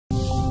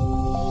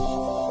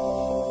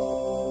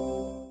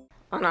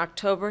on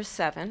October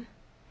 7,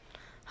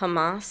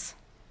 Hamas,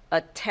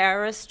 a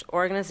terrorist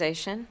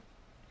organization,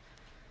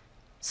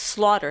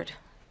 slaughtered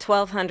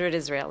 1,200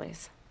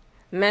 Israelis,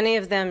 many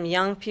of them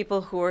young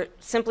people who were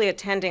simply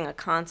attending a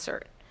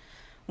concert.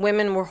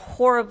 Women were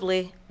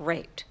horribly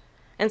raped.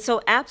 And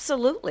so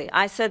absolutely,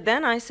 I said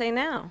then, I say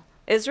now,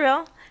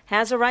 Israel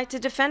has a right to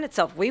defend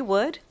itself. We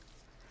would.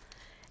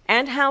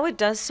 And how it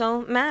does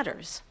so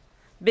matters,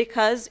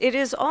 because it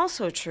is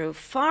also true,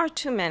 far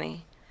too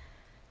many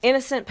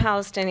innocent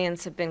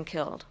Palestinians have been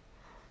killed.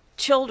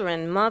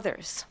 Children,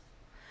 mothers.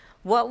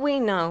 What we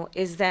know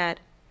is that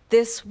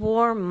this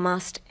war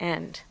must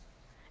end.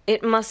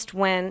 It must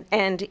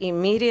end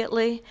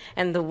immediately,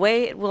 and the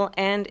way it will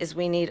end is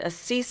we need a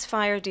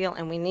ceasefire deal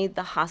and we need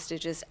the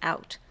hostages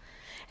out.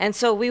 And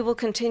so we will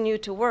continue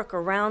to work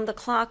around the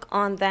clock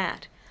on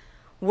that.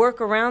 Work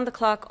around the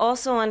clock,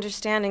 also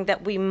understanding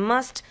that we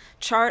must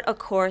chart a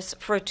course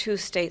for a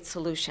two-state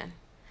solution.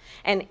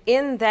 And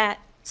in that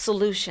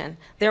solution,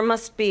 there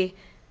must be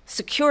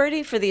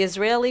security for the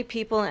Israeli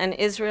people and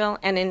Israel,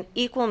 and in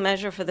equal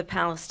measure for the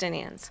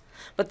Palestinians.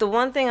 But the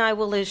one thing I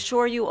will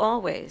assure you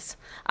always,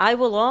 I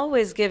will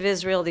always give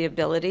Israel the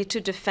ability to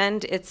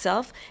defend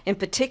itself, in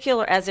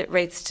particular as it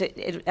relates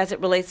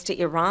to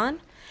Iran,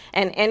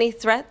 and any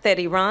threat that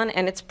Iran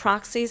and its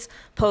proxies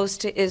pose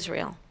to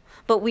Israel.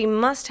 But we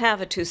must have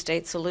a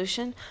two-state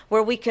solution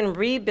where we can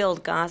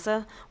rebuild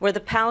Gaza, where the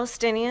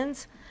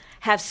Palestinians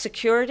have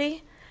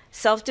security,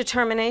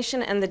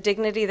 self-determination, and the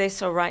dignity they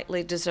so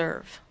rightly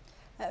deserve.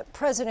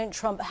 President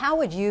Trump, how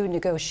would you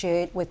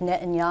negotiate with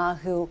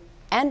Netanyahu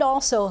and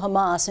also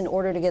Hamas in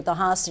order to get the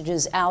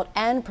hostages out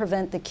and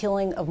prevent the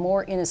killing of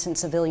more innocent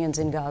civilians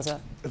in Gaza?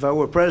 If I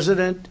were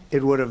president,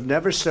 it would have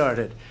never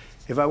started.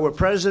 If I were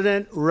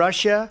president,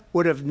 Russia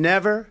would have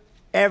never,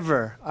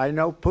 ever, I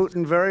know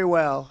Putin very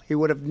well, he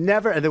would have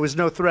never, and there was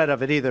no threat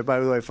of it either,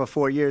 by the way, for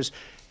 4 years,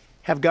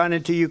 have gone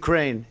into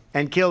Ukraine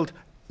and killed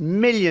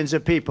millions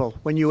of people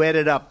when you add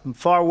it up,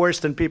 far worse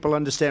than people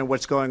understand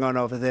what's going on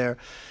over there.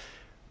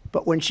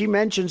 But when she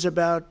mentions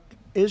about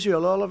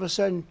Israel, all of a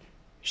sudden,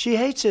 she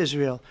hates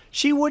Israel.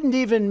 She wouldn't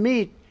even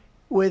meet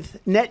with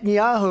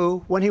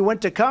Netanyahu when he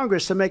went to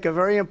Congress to make a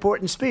very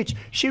important speech.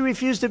 She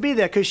refused to be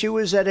there because she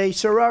was at a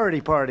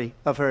sorority party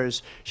of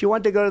hers. She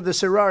wanted to go to the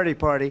sorority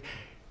party.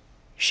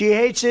 She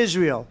hates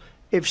Israel.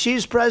 If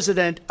she's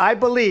president, I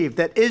believe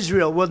that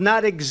Israel will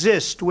not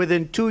exist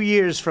within 2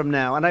 years from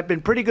now. And I've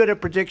been pretty good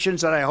at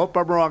predictions, and I hope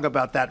I'm wrong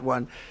about that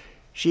one.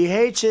 She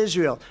hates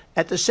Israel.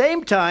 At the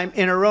same time,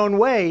 in her own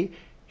way,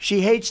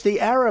 she hates the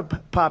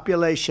Arab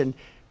population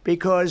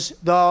because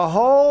the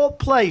whole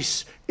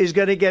place is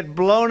going to get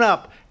blown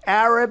up.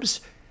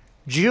 Arabs,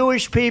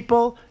 Jewish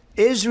people,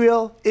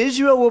 Israel.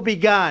 Israel will be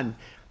gone.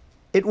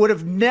 It would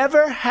have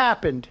never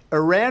happened.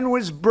 Iran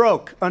was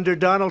broke under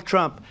Donald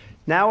Trump.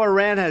 Now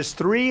Iran has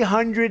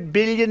 $300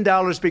 billion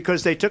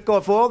because they took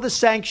off all the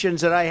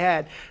sanctions that I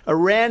had.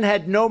 Iran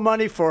had no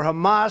money for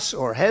Hamas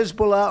or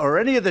Hezbollah or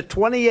any of the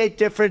 28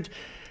 different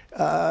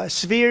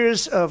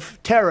spheres of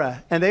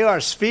terror, and they are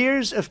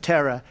spheres of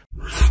terror.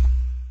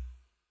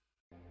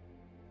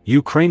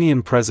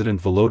 Ukrainian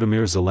President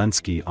Volodymyr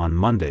Zelensky on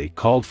Monday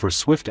called for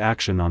swift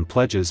action on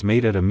pledges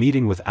made at a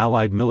meeting with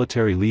allied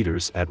military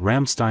leaders at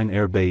Ramstein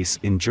Air Base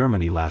in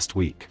Germany last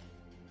week.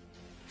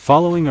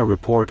 Following a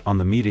report on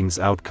the meeting's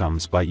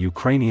outcomes by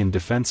Ukrainian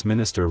Defense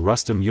Minister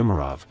Rustem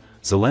Umerov,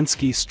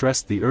 Zelensky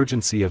stressed the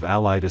urgency of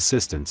allied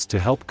assistance to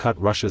help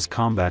cut Russia's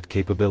combat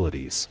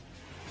capabilities.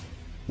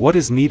 "What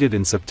is needed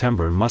in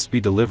September must be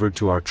delivered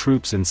to our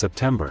troops in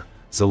September,"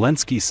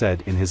 Zelensky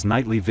said in his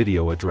nightly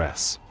video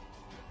address.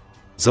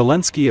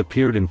 Zelensky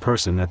appeared in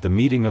person at the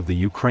meeting of the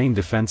Ukraine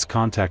Defense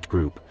Contact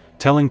Group,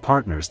 telling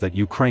partners that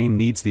Ukraine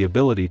needs the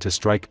ability to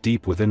strike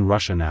deep within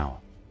Russia now.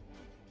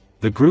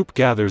 The group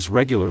gathers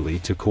regularly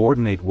to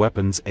coordinate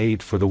weapons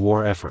aid for the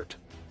war effort.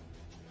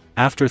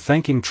 After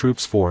thanking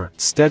troops for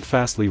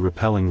steadfastly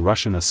repelling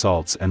Russian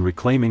assaults and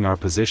reclaiming our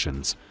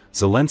positions,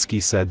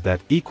 Zelensky said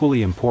that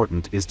equally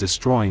important is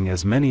destroying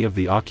as many of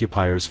the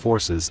occupiers'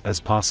 forces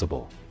as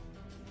possible.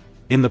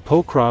 In the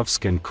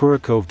Pokrovsk and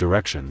Kharkiv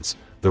directions,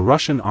 the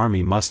Russian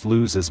army must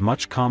lose as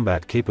much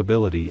combat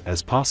capability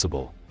as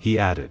possible, he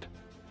added.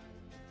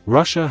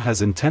 Russia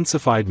has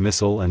intensified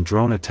missile and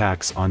drone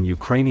attacks on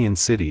Ukrainian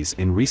cities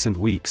in recent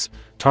weeks,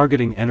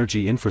 targeting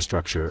energy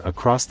infrastructure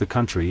across the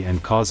country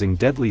and causing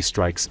deadly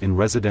strikes in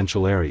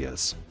residential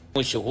areas.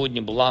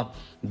 Сьогодні була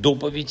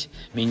доповідь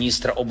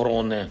міністра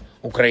оборони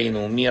України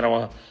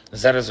Умєрова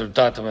за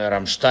результатами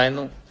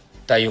Рамштайну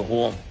та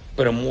його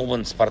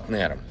перемовин з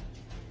партнерами.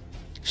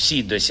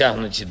 Всі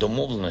досягнуті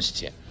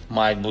домовленості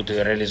мають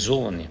бути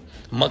реалізовані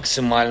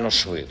максимально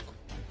швидко.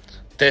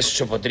 Те,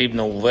 що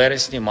потрібно у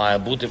вересні, має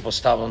бути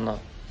поставлено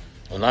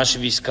у наші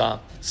війська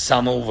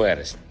саме у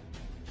вересні.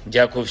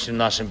 Дякую всім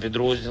нашим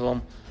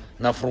підрозділам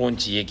на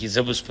фронті, які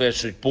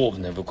забезпечують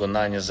повне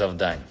виконання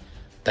завдань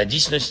та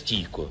дійсно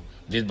стійко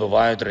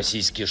відбивають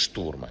російські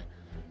штурми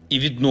і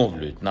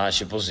відновлюють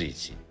наші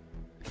позиції.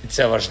 І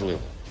це важливо.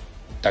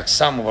 Так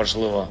само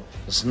важливо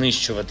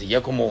знищувати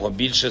якомога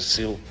більше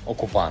сил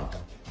окупанта.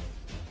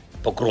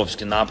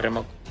 Покровський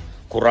напрямок,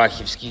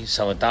 Курахівський,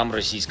 саме там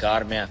російська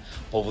армія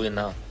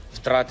повинна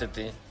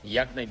втратити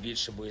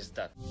якнайбільше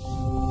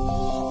боєздатність.